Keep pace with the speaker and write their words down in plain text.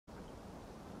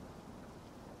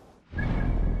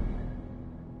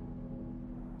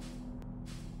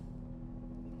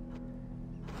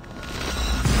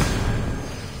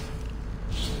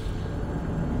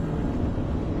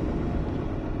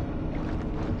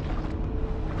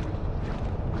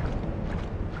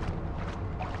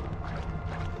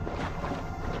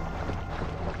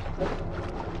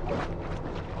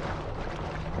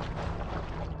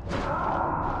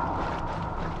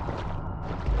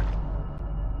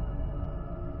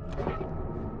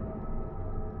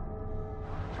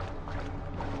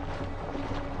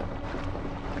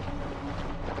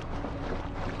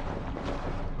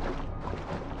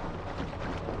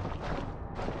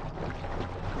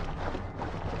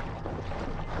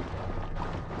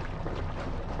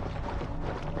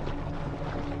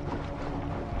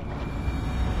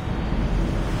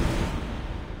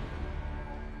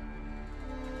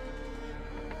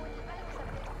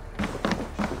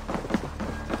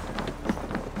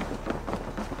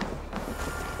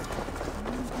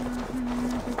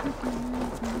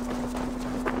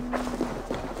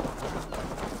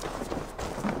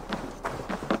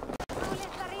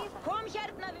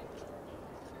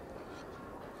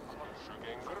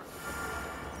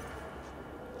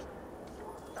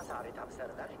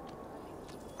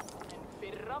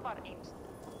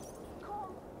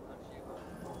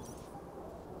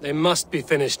They must be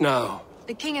finished now.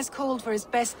 The king has called for his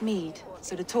best mead,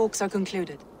 so the talks are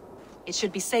concluded. It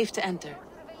should be safe to enter.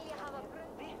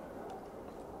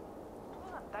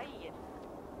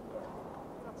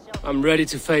 I'm ready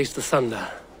to face the thunder.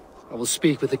 I will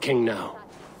speak with the king now.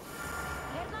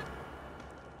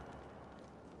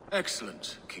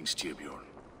 Excellent, King Styrbjorn.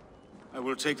 I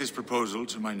will take this proposal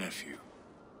to my nephew.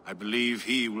 I believe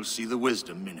he will see the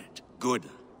wisdom in it. Good.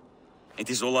 It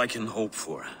is all I can hope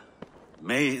for.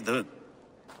 May the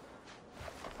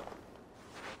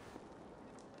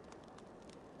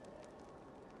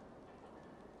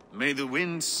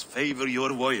winds favor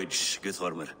your voyage,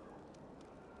 Guthormer.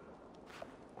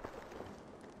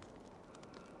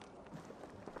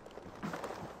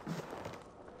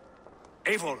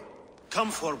 Eivor,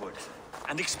 come forward,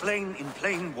 and explain in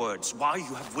plain words why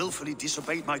you have willfully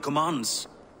disobeyed my commands.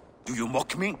 Do you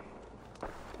mock me?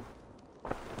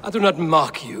 I do not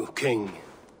mock you, King.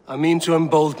 I mean to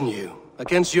embolden you,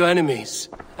 against your enemies,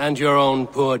 and your own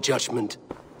poor judgment.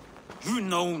 You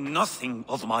know nothing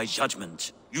of my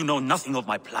judgment. You know nothing of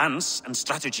my plans and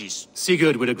strategies.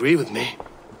 Sigurd would agree with me.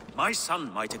 My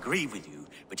son might agree with you,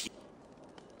 but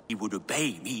he would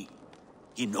obey me.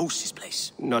 He knows his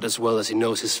place. Not as well as he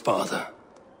knows his father.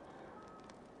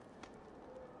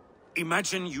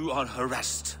 Imagine you are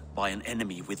harassed by an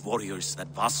enemy with warriors that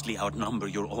vastly outnumber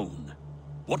your own.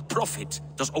 What profit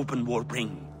does open war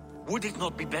bring? Would it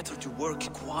not be better to work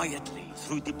quietly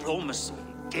through diplomacy,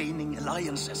 gaining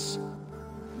alliances?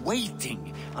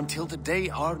 Waiting until the day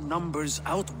our numbers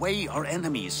outweigh our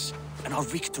enemies, and our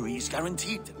victory is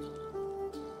guaranteed.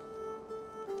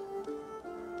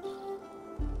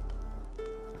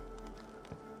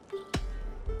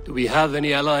 Do we have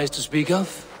any allies to speak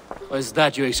of? Or is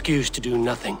that your excuse to do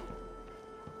nothing?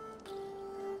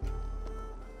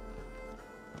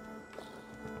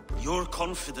 Your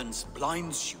confidence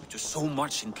blinds you to so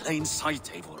much in plain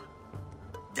sight, Eivor.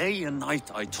 Day and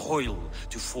night I toil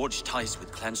to forge ties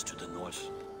with clans to the north.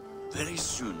 Very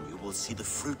soon you will see the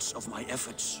fruits of my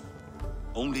efforts.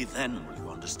 Only then will you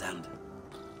understand.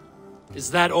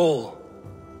 Is that all?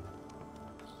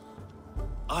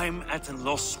 I'm at a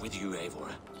loss with you,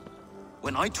 Eivor.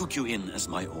 When I took you in as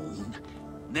my own,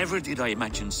 never did I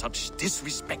imagine such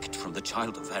disrespect from the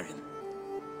child of Varin.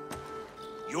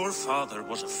 Your father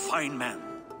was a fine man.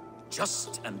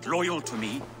 Just and loyal to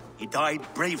me, he died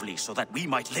bravely so that we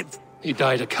might live. He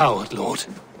died a coward, Lord.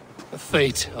 A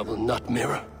fate I will not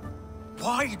mirror.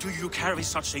 Why do you carry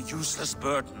such a useless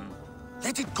burden?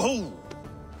 Let it go.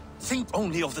 Think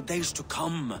only of the days to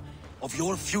come, of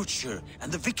your future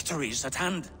and the victories at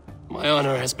hand. My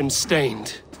honor has been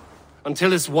stained.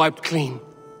 Until it's wiped clean,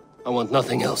 I want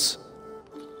nothing else.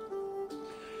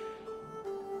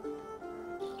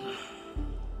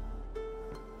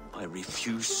 I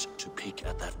refuse to pick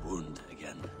at that wound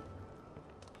again.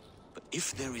 But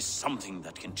if there is something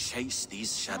that can chase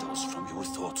these shadows from your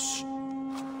thoughts...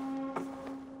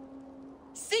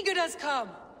 Sigurd has come!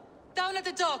 Down at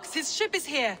the docks, his ship is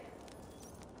here!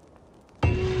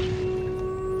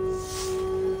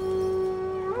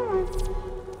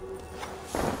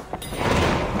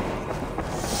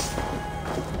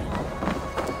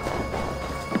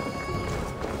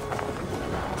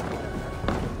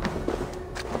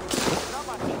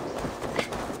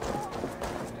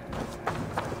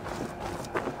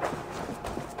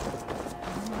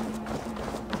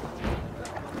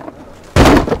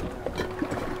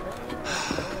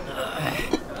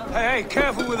 Hey,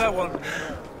 careful with that one.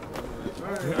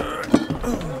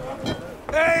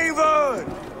 Eivor!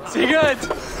 Sigurd!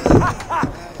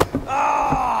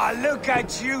 Ah, look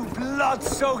at you,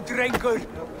 blood-soaked drinker.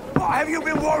 Have you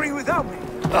been warring without me?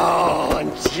 Oh,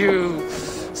 and you,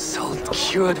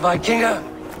 salt-cured Vikinger.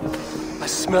 I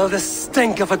smell the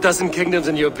stink of a dozen kingdoms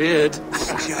in your beard.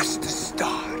 It's just the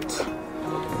start.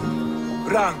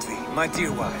 Randvi, my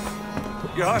dear wife,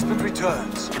 your husband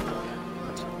returns.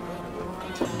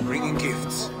 Bringing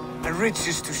gifts and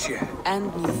riches to share.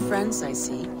 And new friends, I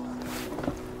see.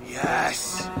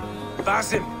 Yes.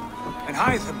 Basim and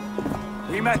Hytham.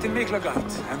 We met in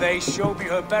Miklagard, and they showed me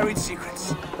her buried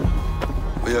secrets.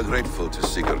 We are grateful to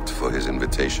Sigurd for his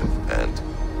invitation, and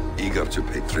eager to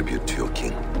pay tribute to your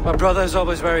king. My brother is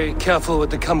always very careful with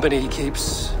the company he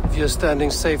keeps, if you're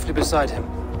standing safely beside him.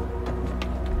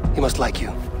 He must like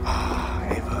you. Ah,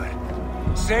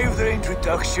 Eivor. Save their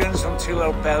introductions until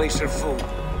our bellies are full.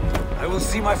 I will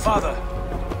see my father.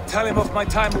 Tell him of my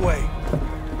time away.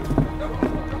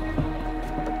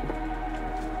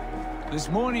 This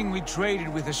morning we traded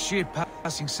with a ship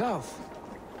passing south.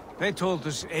 They told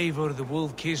us Eivor the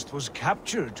Wolf-Kissed was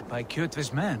captured by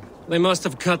Kjotve's men. They must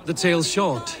have cut the tale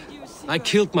short. I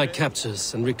killed my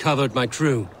captors and recovered my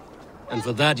crew. And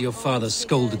for that your father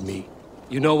scolded me.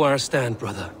 You know where I stand,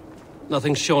 brother.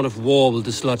 Nothing short of war will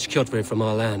dislodge Kjotve from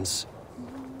our lands.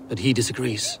 But he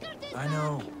disagrees. I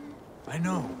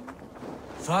know.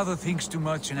 Father thinks too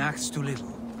much and acts too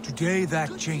little. Today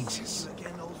that changes.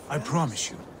 I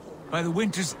promise you. By the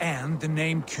winter's end, the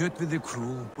name Kjotve the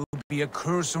Cruel will be a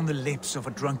curse on the lips of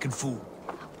a drunken fool.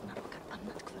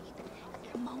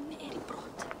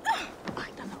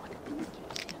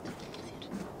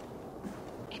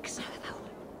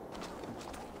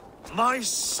 My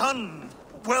son!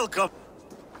 Welcome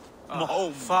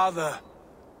home. Father.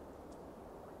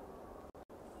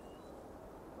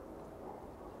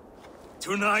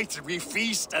 Tonight we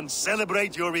feast and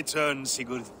celebrate your return,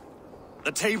 Sigurd.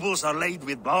 The tables are laid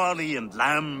with barley and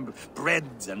lamb, bread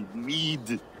and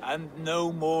mead. And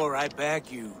no more, I beg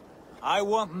you. I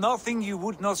want nothing you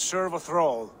would not serve a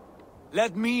thrall.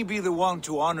 Let me be the one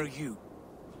to honor you.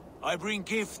 I bring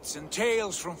gifts and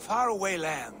tales from faraway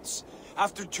lands.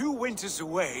 After 2 winters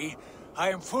away, I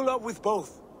am full up with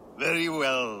both. Very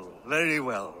well, very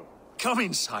well. Come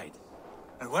inside.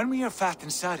 And when we are fat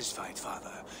and satisfied,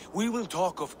 Father, we will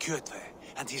talk of Kjotve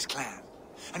and his clan,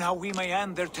 and how we may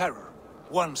end their terror,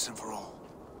 once and for all.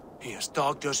 He has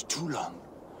dogged us too long,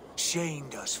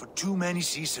 shamed us for too many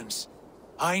seasons.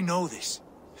 I know this.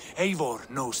 Eivor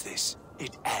knows this.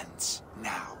 It ends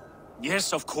now.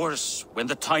 Yes, of course, when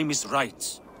the time is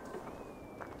right.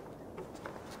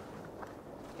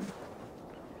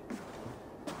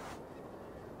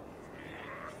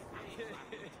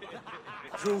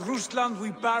 Through Rusland we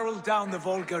barreled down the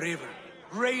Volga River,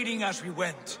 raiding as we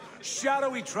went,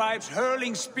 shadowy tribes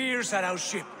hurling spears at our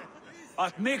ship.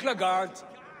 At Miklagard,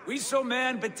 we saw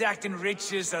men bedecked in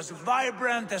riches as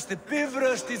vibrant as the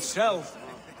Bifrost itself.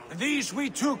 And these we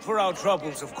took for our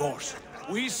troubles, of course.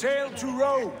 We sailed to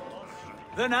Rome,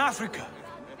 then Africa,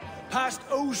 past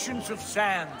oceans of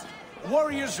sand,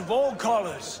 warriors of all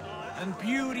colors, and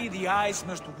beauty the eyes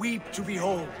must weep to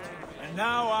behold. And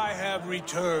now I have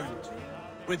returned,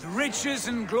 with riches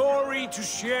and glory to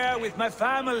share with my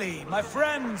family, my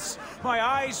friends, my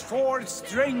eyes-forged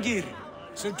Strengir.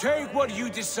 So take what you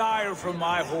desire from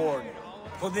my horn.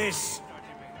 For this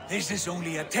is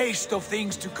only a taste of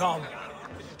things to come.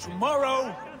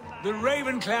 Tomorrow, the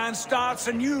Raven clan starts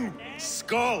anew.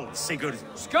 Skål, Sigurd.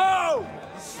 Skål!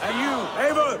 And you,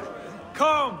 Eivor,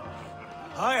 come.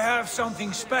 I have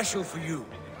something special for you.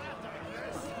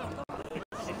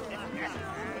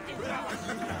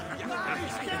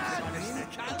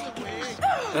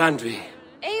 Randvi.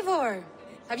 Eivor!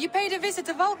 Have you paid a visit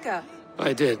to Valka?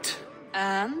 I did.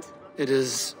 And? It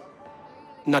is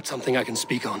not something I can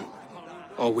speak on,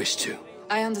 or wish to.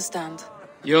 I understand.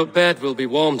 Your bed will be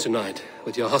warm tonight,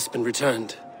 with your husband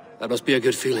returned. That must be a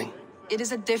good feeling. It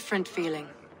is a different feeling.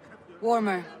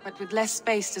 Warmer, but with less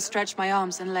space to stretch my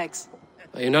arms and legs.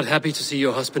 Are you not happy to see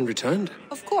your husband returned?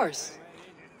 Of course.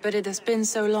 But it has been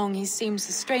so long he seems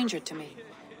a stranger to me.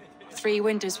 3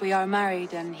 winters we are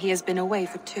married, and he has been away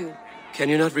for 2. Can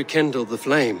you not rekindle the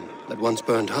flame that once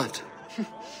burned hot?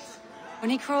 When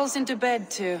he crawls into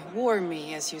bed to warm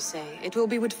me, as you say, it will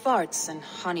be with farts and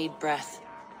honeyed breath.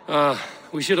 Ah,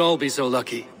 we should all be so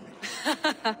lucky.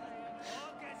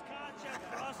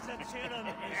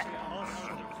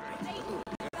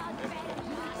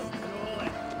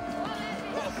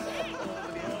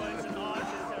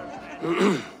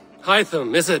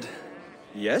 Hytham, is it?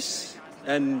 Yes,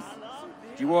 and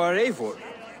you are Eivor.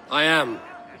 I am.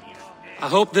 I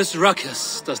hope this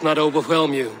ruckus does not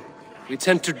overwhelm you. We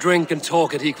tend to drink and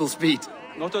talk at equal speed.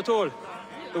 Not at all.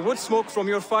 The wood smoke from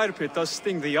your fire pit does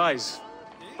sting the eyes,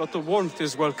 but the warmth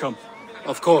is welcome.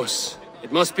 Of course.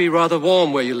 It must be rather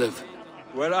warm where you live.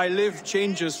 Where I live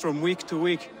changes from week to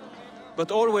week,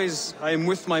 but always I am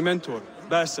with my mentor,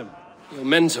 Basim. Your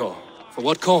mentor? For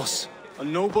what cause? A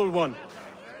noble one.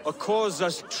 A cause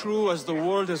as true as the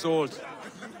world is old.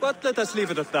 But let us leave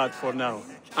it at that for now.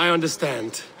 I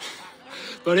understand.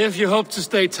 But if you hope to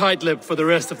stay tight-lipped for the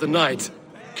rest of the night,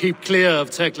 keep clear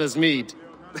of Tekla's mead.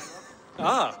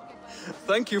 Ah,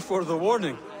 thank you for the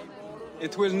warning.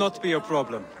 It will not be a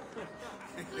problem.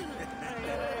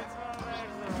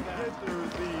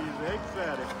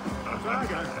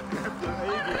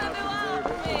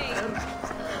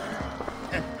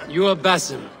 You are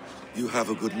Basim. You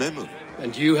have a good memory.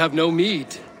 And you have no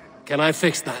mead. Can I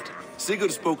fix that?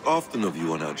 Sigurd spoke often of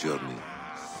you on our journey.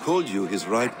 Called you his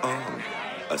right arm,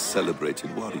 a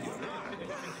celebrated warrior.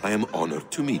 I am honored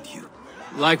to meet you.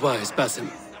 Likewise, Basim.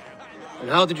 And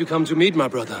how did you come to meet my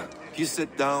brother? He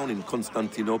sat down in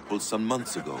Constantinople some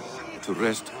months ago to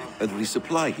rest and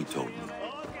resupply, he told me.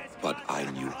 But I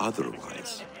knew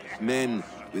otherwise. Men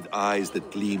with eyes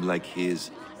that gleam like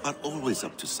his are always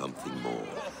up to something more.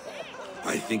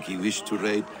 I think he wished to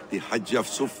raid the Hagia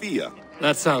Sophia.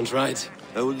 That sounds right.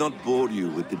 I will not bore you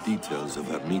with the details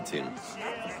of our meeting,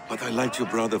 but I liked your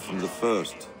brother from the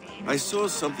first. I saw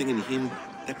something in him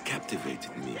that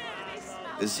captivated me,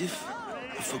 as if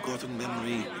a forgotten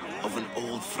memory of an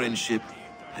old friendship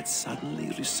had suddenly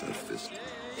resurfaced.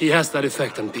 He has that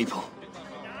effect on people.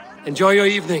 Enjoy your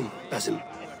evening, Basim.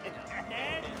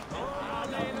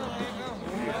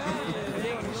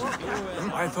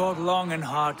 I thought long and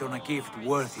hard on a gift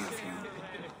worthy of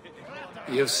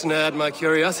you. You've snared my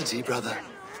curiosity, brother.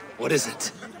 What is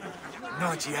it?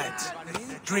 Not yet.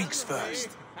 Drinks first.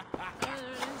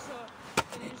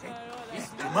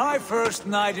 To my first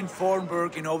night in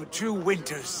Fornburg in over 2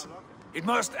 winters. It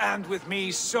must end with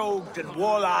me soaked and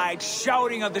wall-eyed,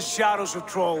 shouting at the shadows of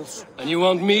trolls. And you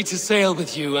want me to sail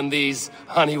with you on these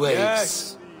honey waves?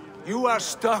 Yes. You are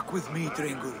stuck with me,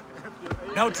 Dringur.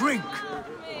 Now drink.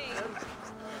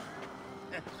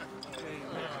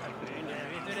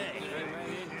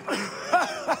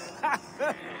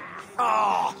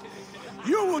 Ah,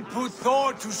 you would put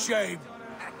Thor to shame.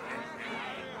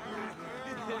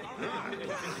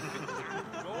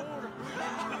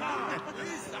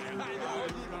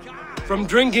 From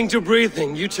drinking to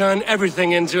breathing, you turn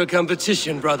everything into a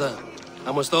competition, brother.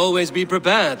 I must always be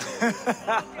prepared.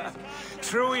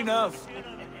 True enough.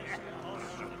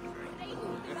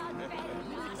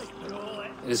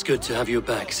 It is good to have you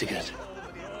back, Sigurd.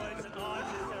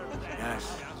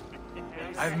 Yes.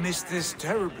 I've missed this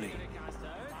terribly.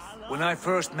 When I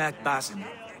first met Basim,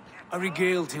 I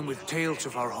regaled him with tales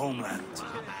of our homeland.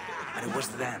 And it was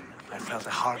then I felt a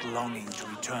heart longing to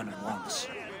return at once.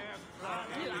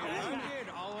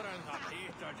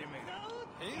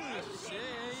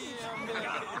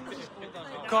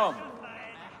 Come.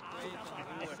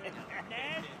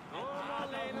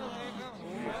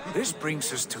 This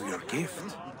brings us to your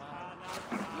gift.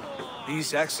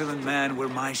 These excellent men were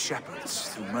my shepherds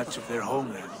through much of their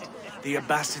homeland, the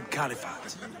Abbasid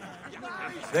Caliphate.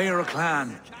 They are a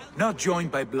clan, not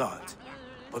joined by blood,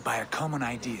 but by a common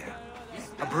idea.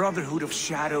 A brotherhood of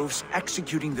shadows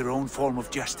executing their own form of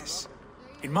justice.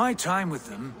 In my time with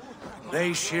them,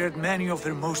 they shared many of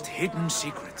their most hidden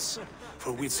secrets,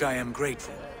 for which I am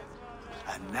grateful.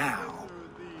 And now,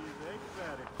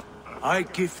 I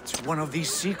gift one of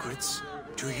these secrets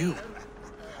to you.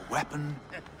 A weapon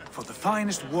for the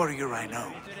finest warrior I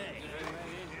know.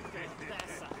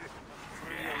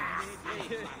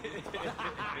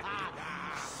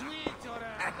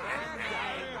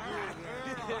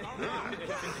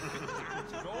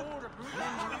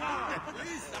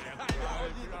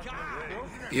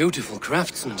 Beautiful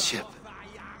craftsmanship.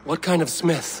 What kind of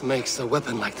smith makes a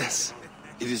weapon like this?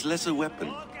 It is less a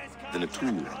weapon than a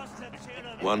tool.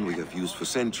 One we have used for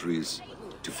centuries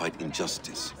to fight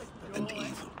injustice and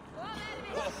evil.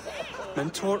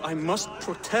 Mentor, I must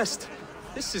protest.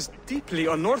 This is deeply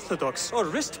unorthodox. Our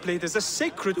wrist blade is a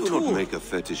sacred Do tool. not make a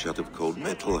fetish out of cold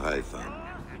metal, Eivor.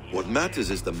 What matters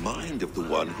is the mind of the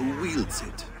one who wields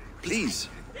it. Please,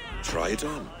 try it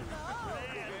on.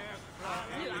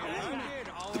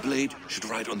 The blade should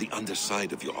ride on the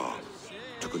underside of your arm,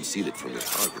 to conceal it from your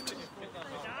target.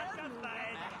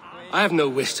 I have no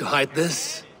wish to hide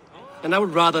this, and I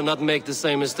would rather not make the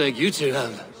same mistake you two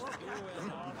have.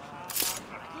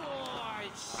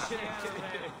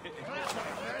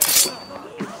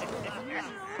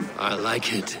 I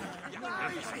like it.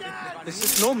 This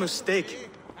is no mistake.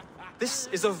 This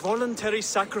is a voluntary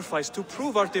sacrifice to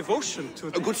prove our devotion to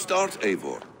A good start,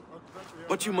 Eivor.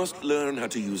 But you must learn how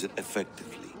to use it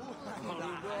effectively.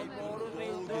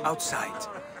 Outside.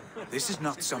 This is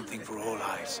not something for all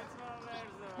eyes.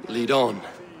 Lead on.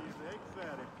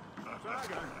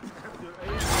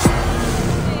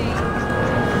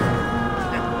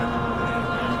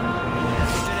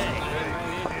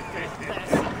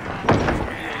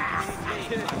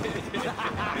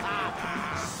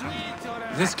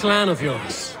 This clan of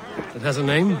yours, it has a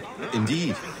name?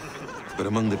 Indeed. But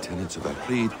among the tenets of our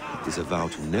creed is a vow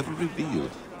to never reveal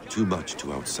too much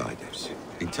to outsiders.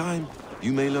 In time,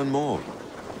 you may learn more.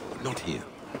 But not here,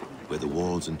 where the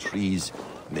walls and trees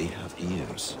may have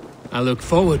ears. I look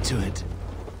forward to it.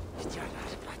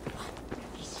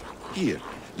 Here,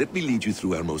 let me lead you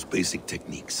through our most basic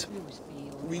techniques.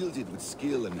 Wielded with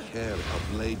skill and care,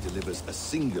 our blade delivers a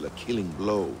singular killing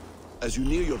blow. As you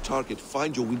near your target,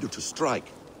 find your window to strike.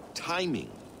 Timing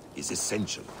is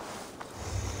essential.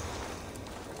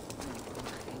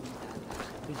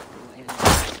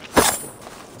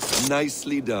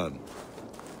 Nicely done.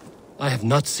 I have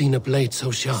not seen a blade so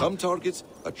sharp. Some targets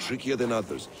are trickier than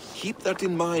others. Keep that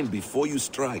in mind before you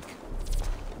strike.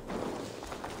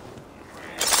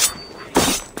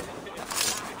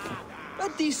 A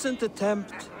decent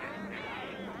attempt.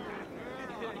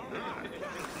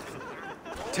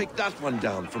 Take that one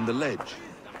down from the ledge.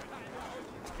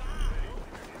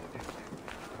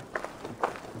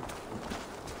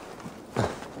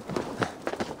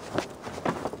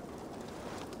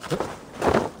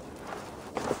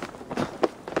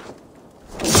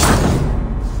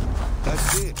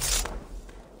 That's it.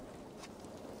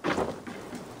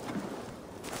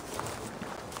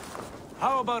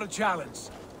 How about a challenge?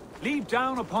 Leap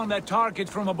down upon that target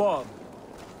from above.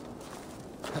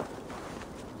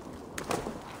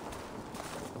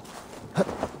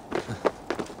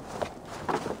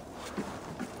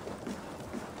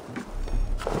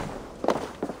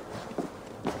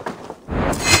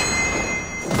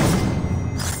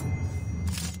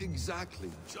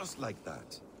 Exactly, just like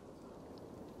that.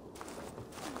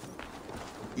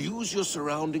 Use your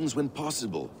surroundings when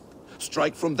possible.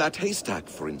 Strike from that haystack,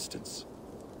 for instance.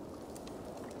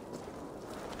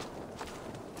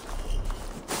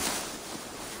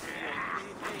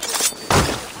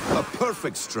 A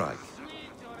perfect strike.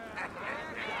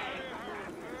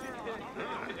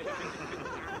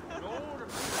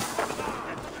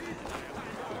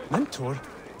 Mentor,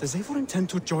 does Eivor intend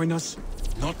to join us?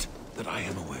 Not that I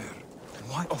am aware. Then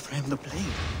why offer him the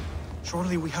blade?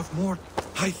 Surely we have more.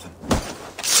 Hytham.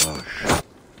 Gosh.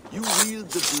 You wield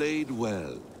the blade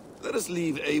well. Let us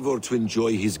leave Eivor to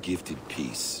enjoy his gift in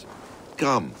peace.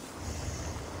 Come.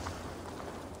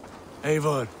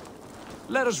 Eivor,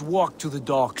 let us walk to the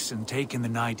docks and take in the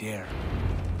night air.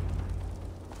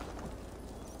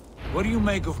 What do you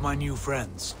make of my new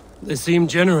friends? They seem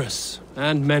generous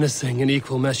and menacing in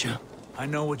equal measure. I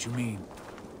know what you mean.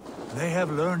 They have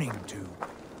learning, too.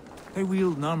 They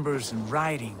wield numbers and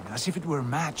writing as if it were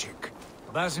magic.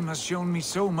 Basim has shown me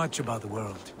so much about the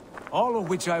world, all of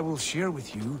which I will share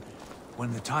with you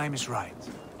when the time is right.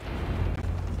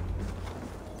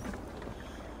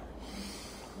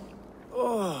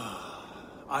 Oh,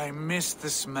 I miss the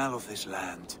smell of this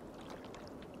land.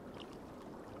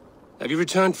 Have you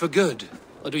returned for good?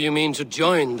 Or do you mean to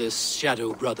join this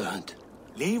Shadow Brotherhood?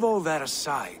 Leave all that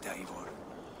aside, Eivor.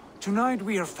 Tonight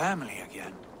we are family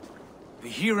again. The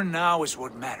here and now is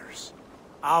what matters.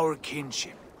 Our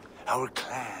kinship, our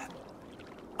clan,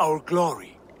 our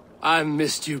glory. I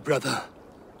missed you, brother.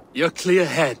 Your clear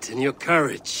head and your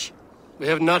courage. We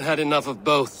have not had enough of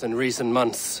both in recent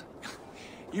months.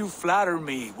 You flatter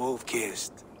me,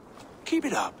 Wolf-Kissed. Keep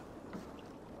it up.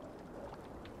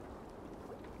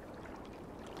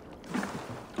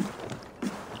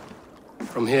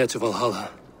 From here to Valhalla,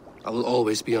 I will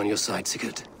always be on your side,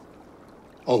 Sigurd.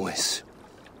 Always.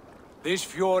 This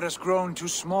fjord has grown too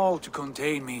small to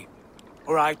contain me,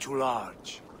 or I too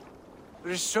large.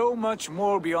 There is so much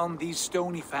more beyond these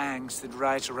stony fangs that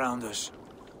rise around us.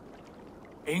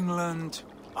 England,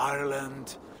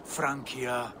 Ireland,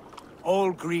 Francia,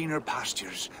 all greener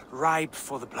pastures, ripe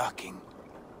for the plucking.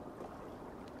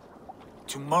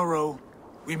 Tomorrow,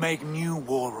 we make new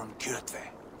war on Kjotve,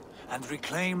 and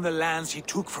reclaim the lands he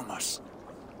took from us.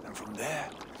 And from there,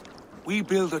 we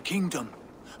build a kingdom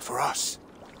for us.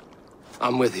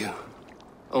 I'm with you.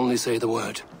 Only say the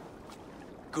word.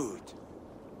 Good.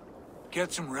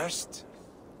 Get some rest,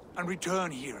 and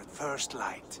return here at first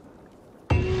light.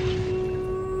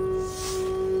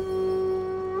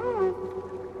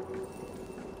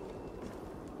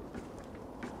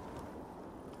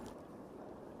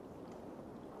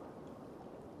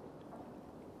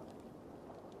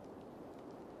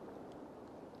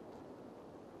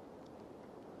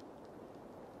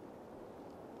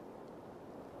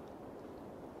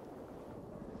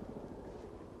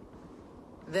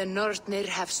 The Northnir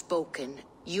have spoken.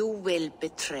 You will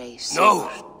betray Sigurd.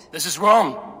 No! This is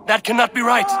wrong! That cannot be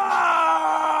right!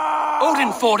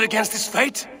 Odin fought against his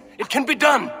fate! It can be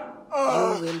done!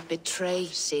 You will betray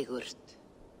Sigurd.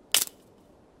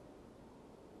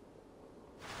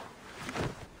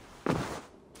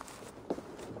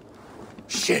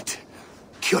 Shit!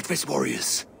 Kjotve's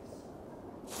warriors!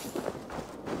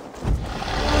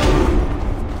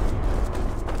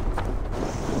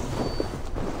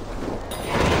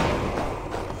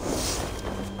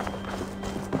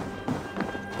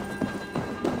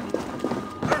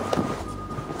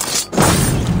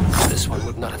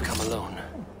 Not have come alone.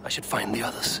 I should find the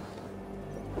others.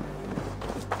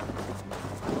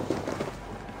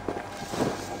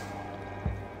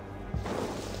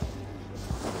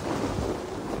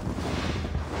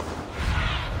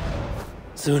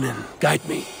 Sunan, guide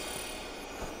me.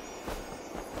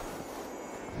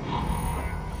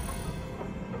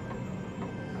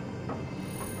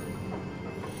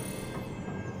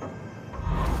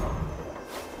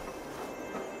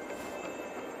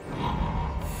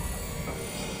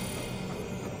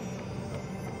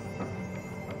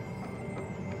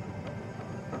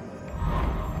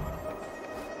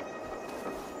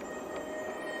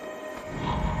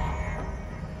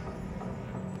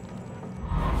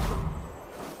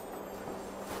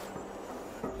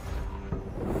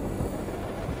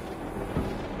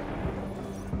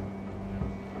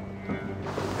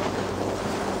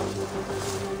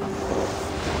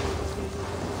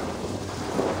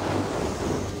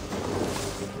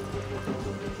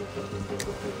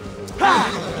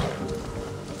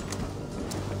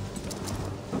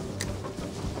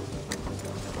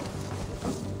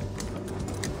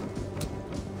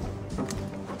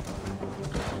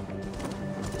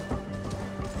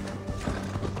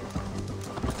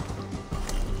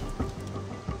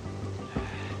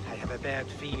 bad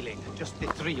feeling. Just the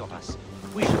three of us.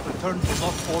 We should return to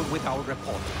Northfall with our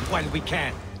report, while we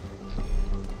can.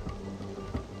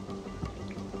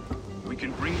 We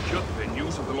can bring Kjotve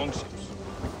news of the longships.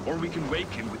 Or we can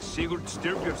wake him with Sigurd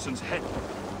Styrbjörnsson's head.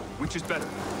 Which is better?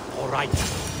 All right.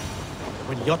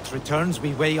 When Jot returns,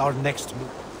 we weigh our next move.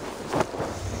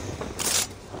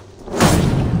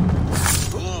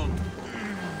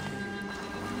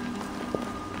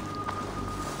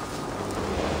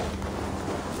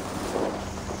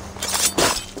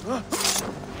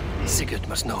 Sigurd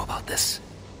must know about this.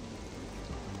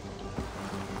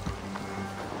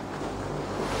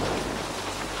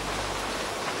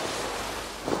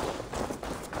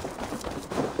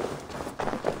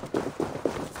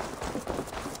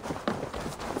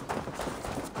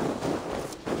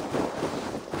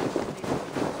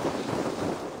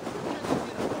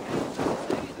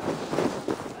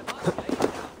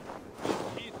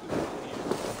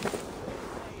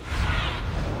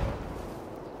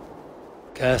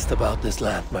 Cast about this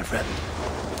land, my friend.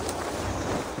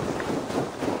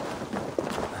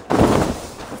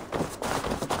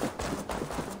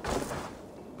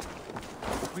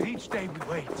 With each day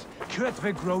we wait,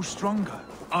 Kjotve grows stronger.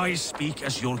 I speak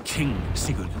as your king,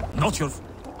 Sigurd, not your...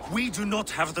 We do not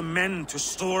have the men to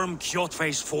storm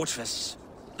Kjotve's fortress.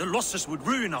 The losses would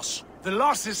ruin us. The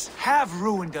losses have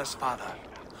ruined us, father.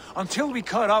 Until we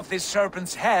cut off this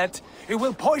serpent's head, it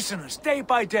will poison us day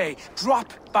by day,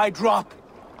 drop by drop.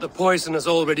 The poison has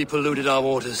already polluted our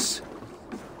waters.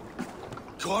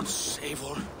 Gods,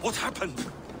 Eivor, what happened?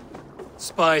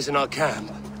 Spies in our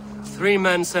camp. 3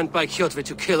 men sent by Kjotve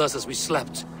to kill us as we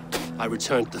slept. I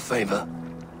returned the favor.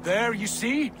 There, you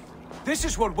see? This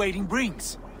is what waiting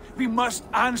brings. We must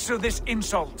answer this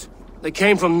insult. They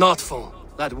came from Northfall,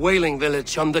 that whaling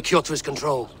village under Kjotve's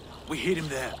control. We hid him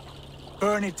there.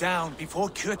 Burn it down before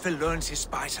Kjotve learns his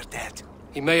spies are dead.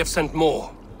 He may have sent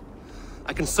more.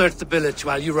 I can search the village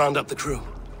while you round up the crew.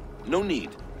 No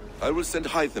need. I will send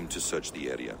Hytham to search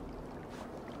the area.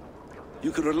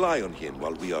 You can rely on him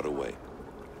while we are away.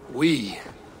 We?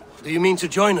 Do you mean to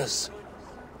join us?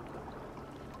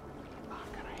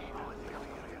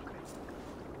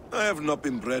 I have not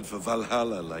been bred for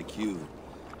Valhalla like you,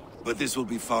 but this will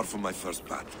be far from my first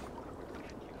battle.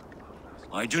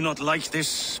 I do not like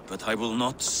this, but I will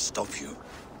not stop you.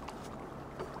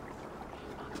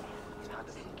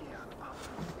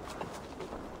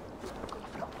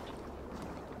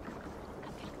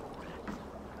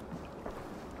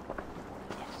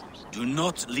 Do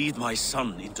not lead my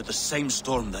son into the same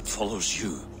storm that follows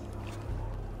you.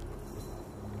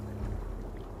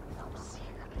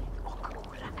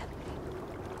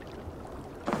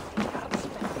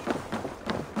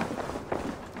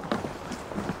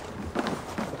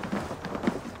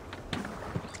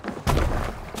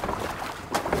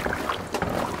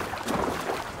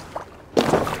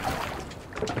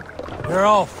 We're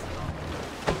off.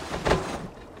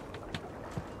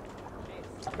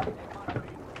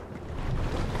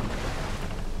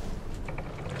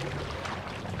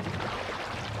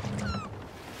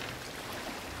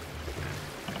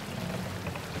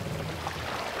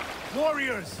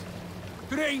 Warriors!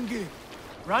 Drenge!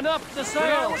 Run up the I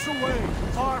sail! was away,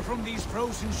 far from these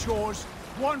frozen shores,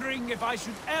 wondering if I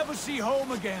should ever see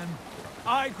home again.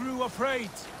 I grew afraid.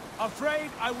 Afraid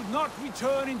I would not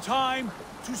return in time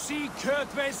to see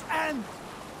Kjotve's end.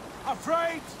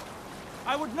 Afraid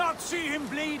I would not see him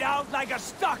bleed out like a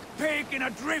stuck pig in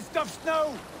a drift of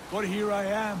snow. But here I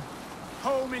am,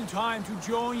 home in time to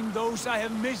join those I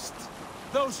have missed,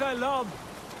 those I love,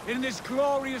 in this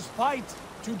glorious fight.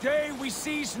 Today we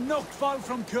seize Northfall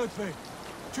from Kjotve.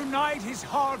 Tonight his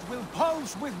heart will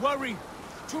pulse with worry.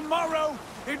 Tomorrow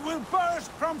it will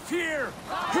burst from fear.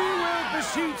 He will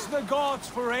beseech the gods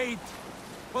for aid,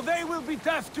 but they will be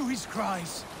deaf to his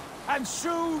cries. And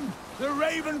soon the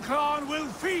Raven clan will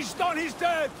feast on his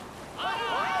dead.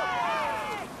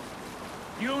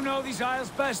 You know these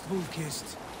isles best,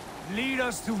 Wolf-Kissed. Lead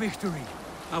us to victory.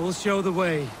 I will show the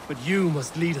way, but you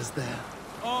must lead us there.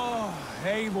 Oh,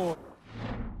 Eivor.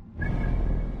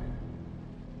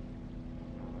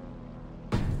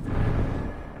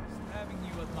 Having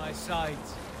you at my side.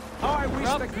 How I wish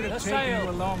I could have taken you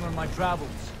along on my travels.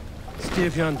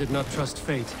 Styrbjörn did not trust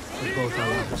fate with both our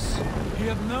lives. We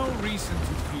have no reason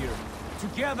to fear.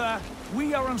 Together,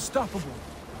 we are unstoppable.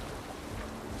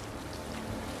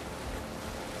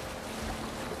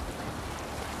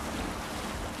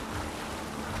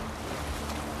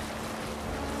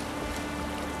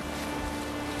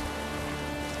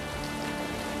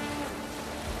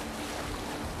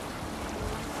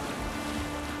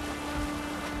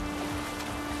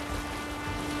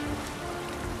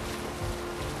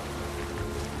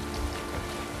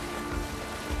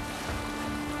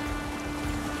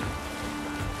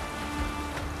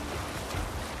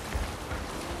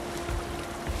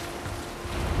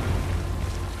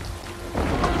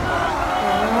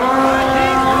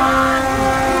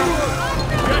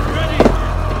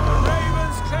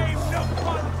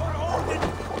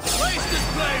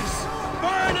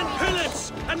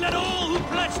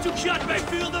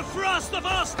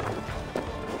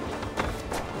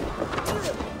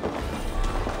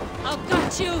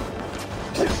 got you!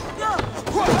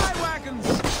 Fly wagons!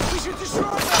 We should destroy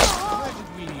them! Where did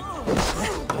we leave?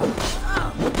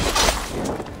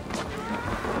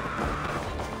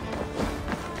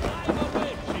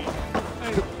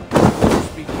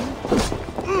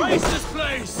 Raise this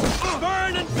place!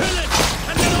 Burn and pillage!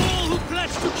 And let all who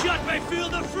pledge to Kjotve feel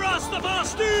the frost of our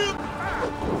steel!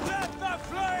 Let the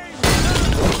flames!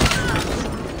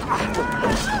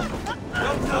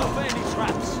 Don't fall for any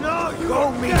traps. No, you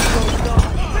owe me, Ragnar!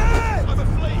 Dead! I'm a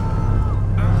flea!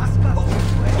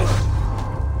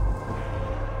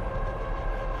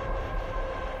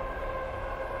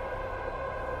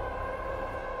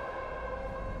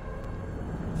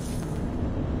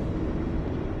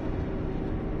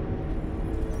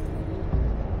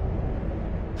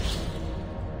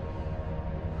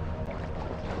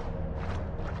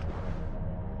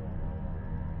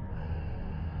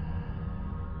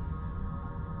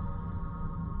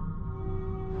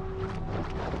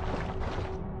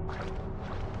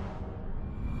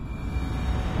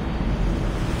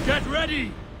 Get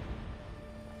ready!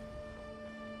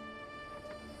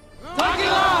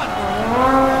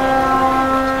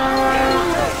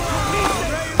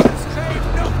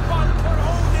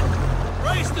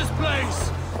 Raise this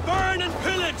place! Burn and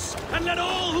pillage! And let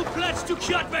all who pledge to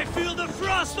Kjotve feel the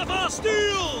frost of our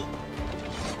steel!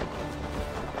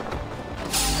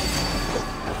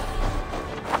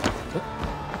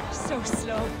 So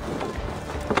slow.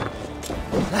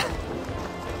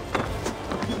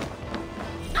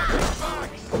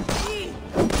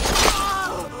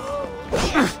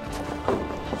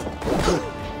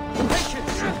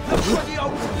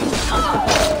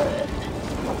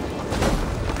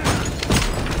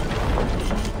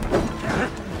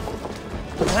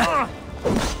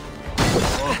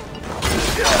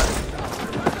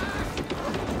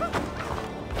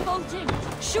 Bolting!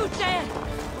 Shoot there!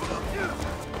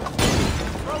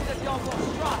 Throw the dog off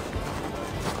strike.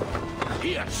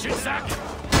 Here, shitsack!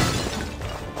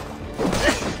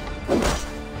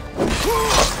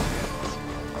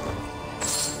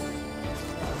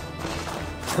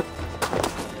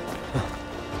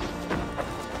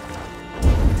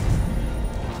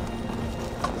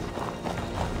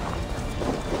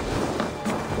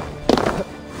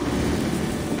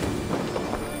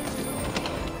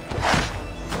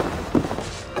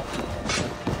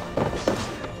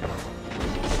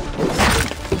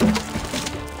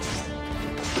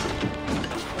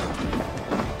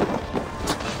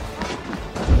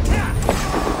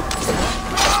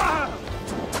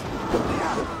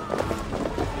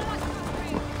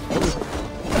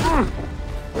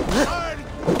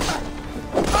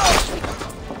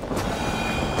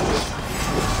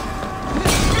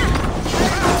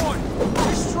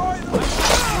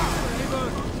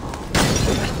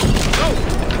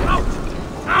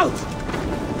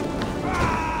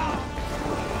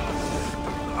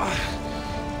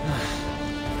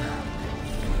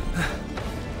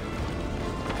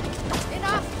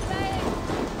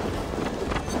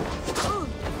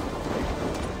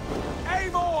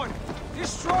 Eivor!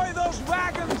 Destroy those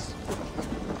wagons!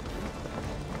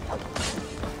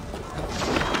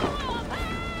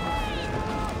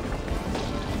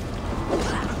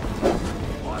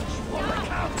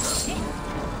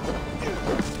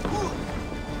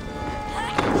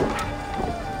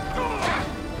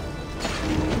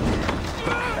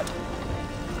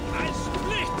 I'll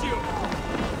split you!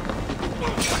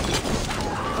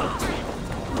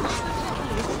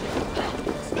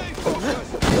 Stay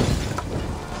focused!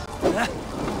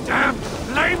 Damn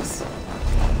flames!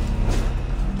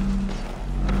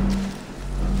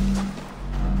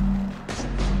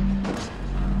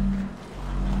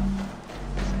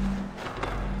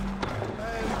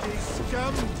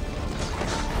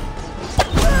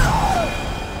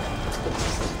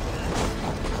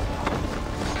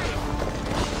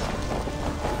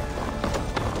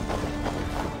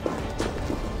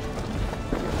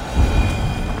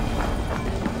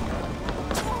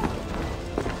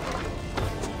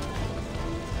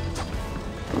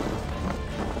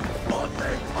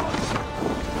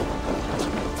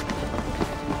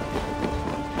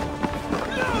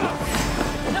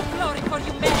 No glory for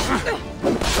you men!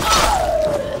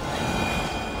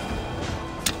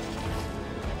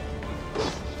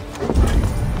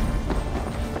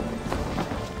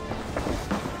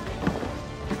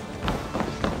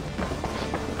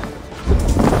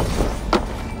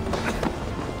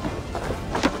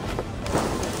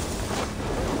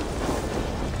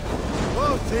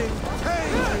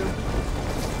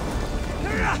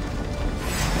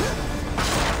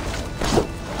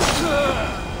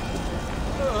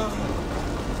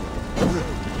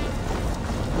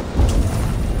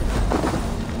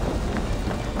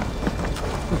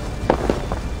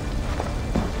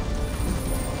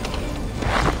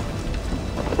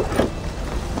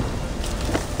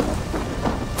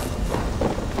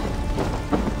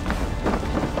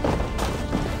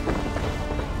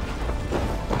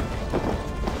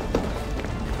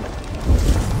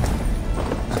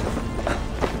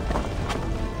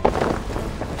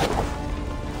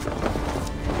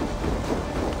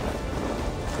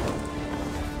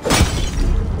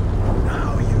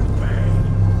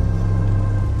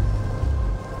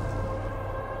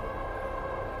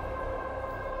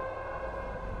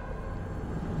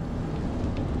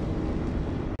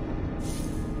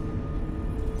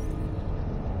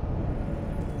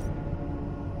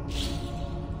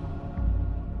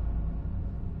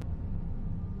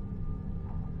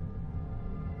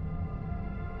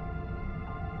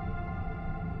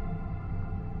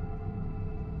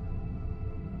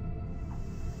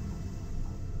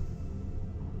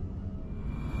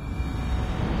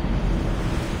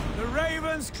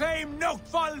 once claim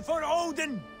Noctval for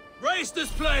Odin! Raise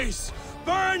this place!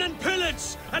 Burn and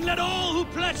pillage! And let all who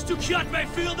pledge to Kjotve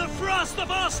feel the frost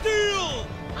of our steel!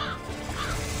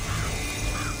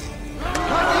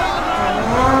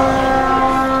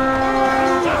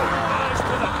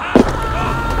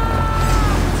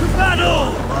 To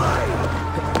battle!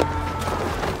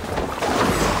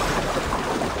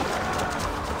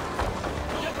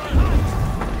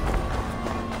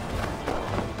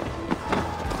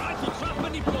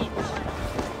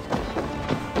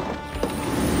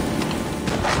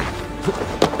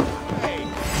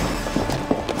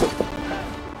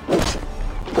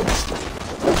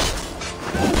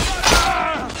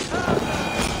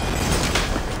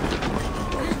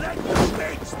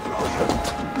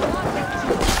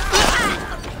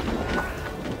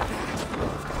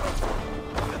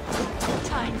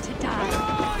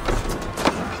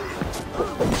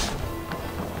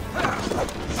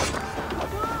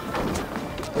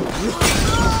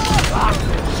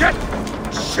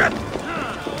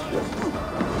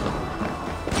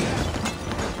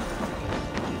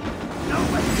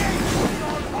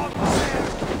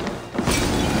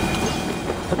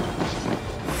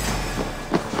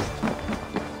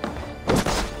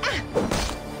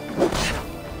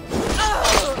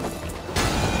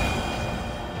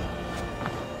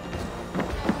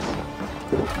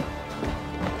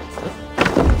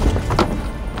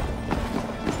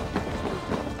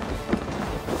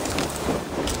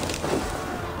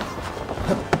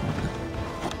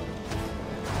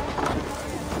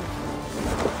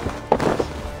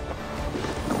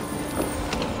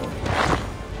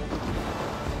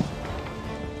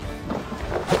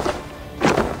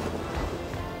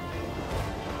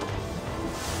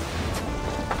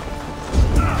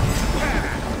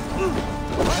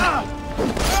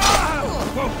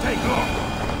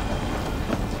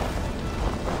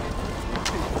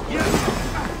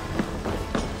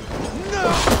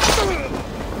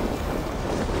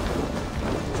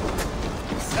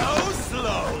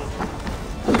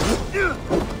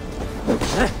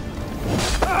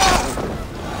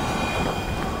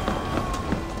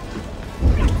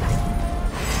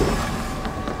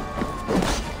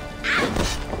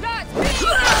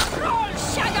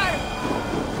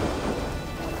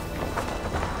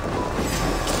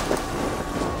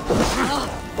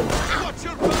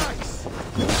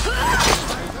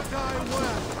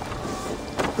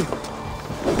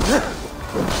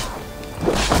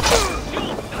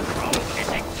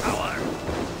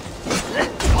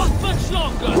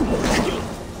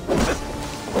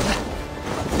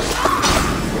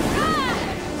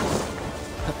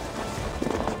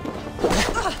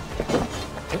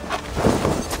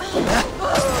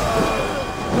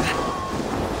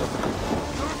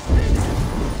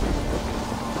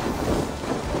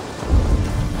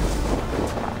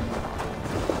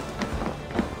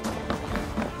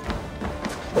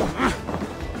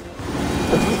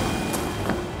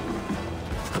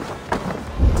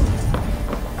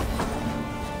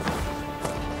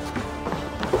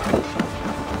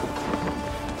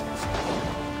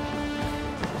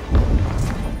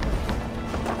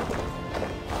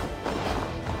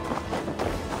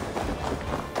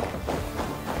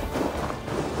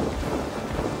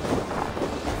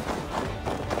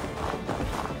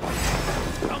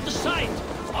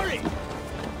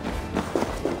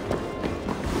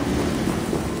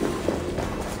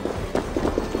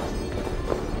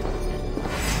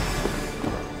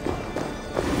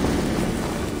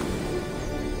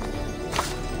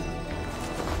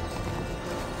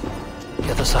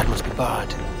 The side must be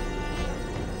barred.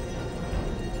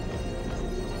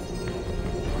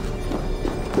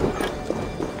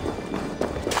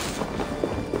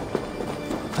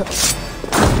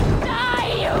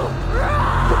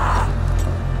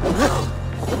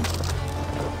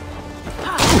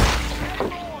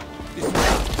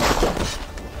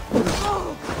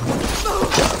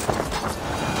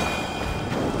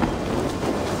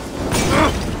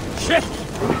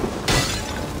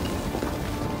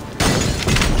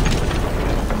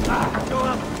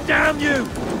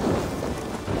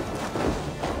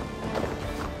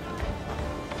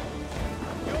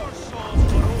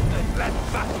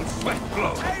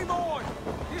 Eivor!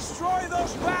 Destroy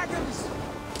those wagons!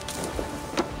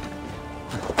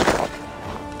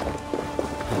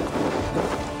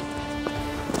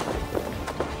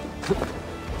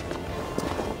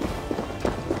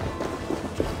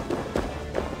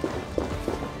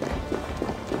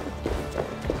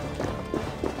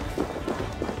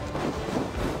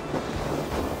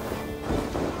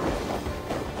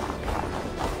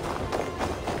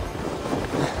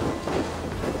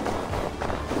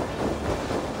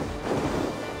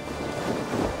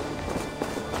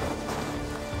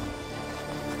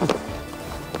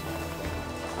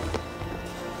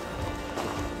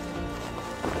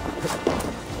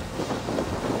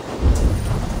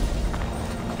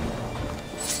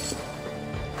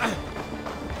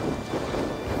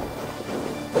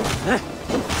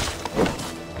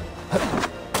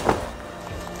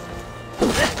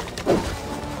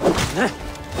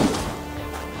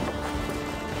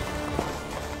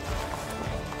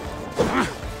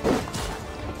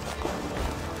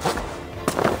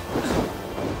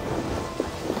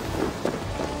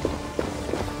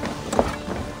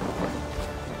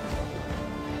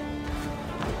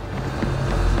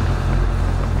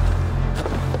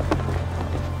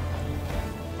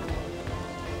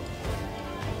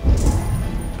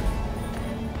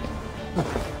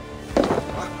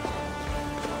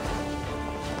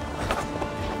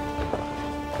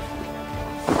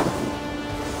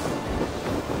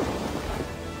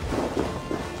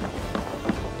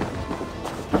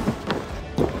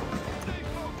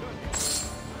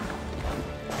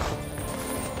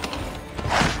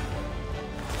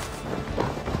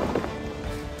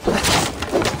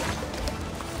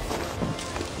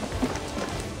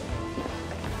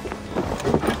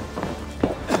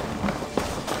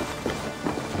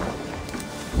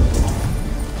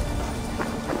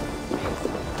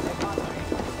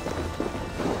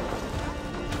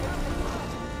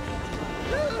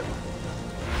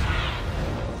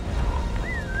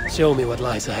 Show me what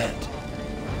lies ahead.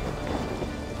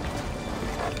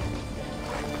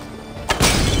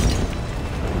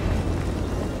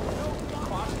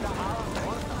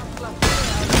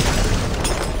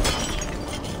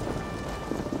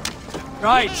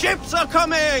 Right, ships are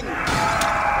coming!